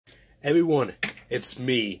Everyone, it's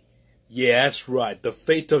me. Yeah, that's right. The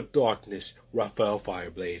fate of darkness, Raphael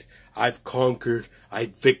Fireblade. I've conquered, I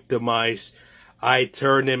victimized, I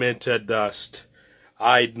turned him into dust.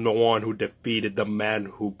 I'm the one who defeated the man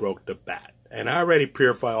who broke the bat. And I already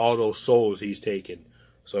purified all those souls he's taken.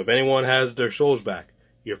 So if anyone has their souls back,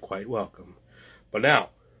 you're quite welcome. But now,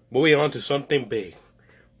 moving on to something big.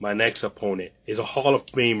 My next opponent is a Hall of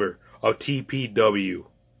Famer of TPW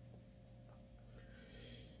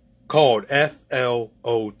called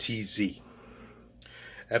F.L.O.T.Z.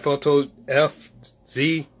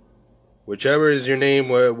 F.L.O.T.Z, whichever is your name,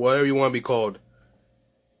 whatever you want to be called.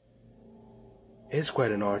 It's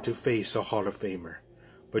quite an honor to face a Hall of Famer.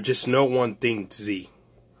 But just know one thing, Z.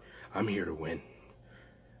 I'm here to win.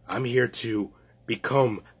 I'm here to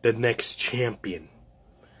become the next champion.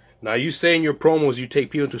 Now, you say in your promos you take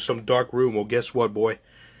people to some dark room. Well, guess what, boy?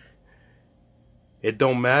 It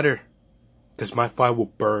don't matter. Because my fire will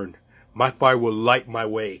burn. My fire will light my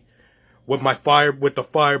way. With the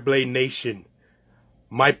Fireblade Nation,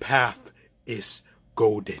 my path is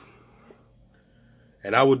golden.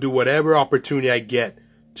 And I will do whatever opportunity I get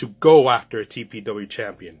to go after a TPW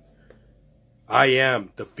champion. I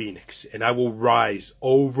am the Phoenix, and I will rise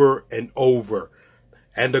over and over.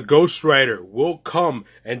 And the Ghost Rider will come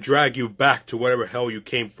and drag you back to whatever hell you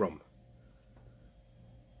came from.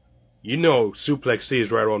 You know Suplex C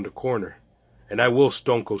is right around the corner. And I will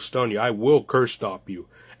Stone Cold Stun you. I will Curse Stop you.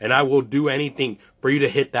 And I will do anything for you to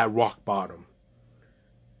hit that rock bottom.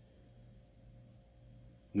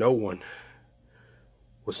 No one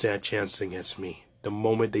will stand a chance against me. The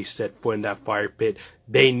moment they set foot in that fire pit,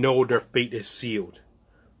 they know their fate is sealed.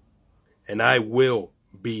 And I will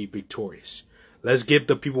be victorious. Let's give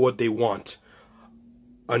the people what they want.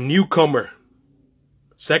 A newcomer.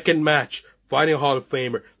 Second match. Fighting a Hall of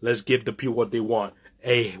Famer. Let's give the people what they want.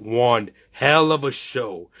 One hell of a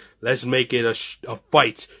show. Let's make it a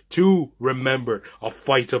fight to remember. A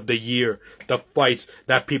fight of the year. The fights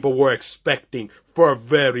that people were expecting for a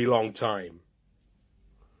very long time.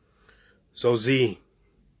 So Z,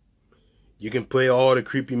 you can play all the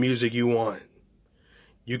creepy music you want.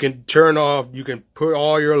 You can turn off, you can put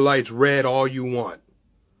all your lights red all you want.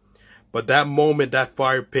 But that moment, that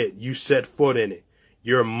fire pit, you set foot in it,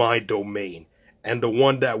 you're my domain. And the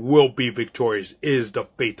one that will be victorious is the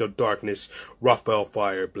fate of darkness, Raphael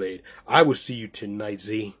Fireblade. I will see you tonight,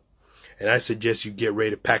 Z. And I suggest you get ready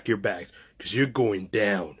to pack your bags, because you're going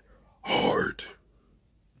down hard.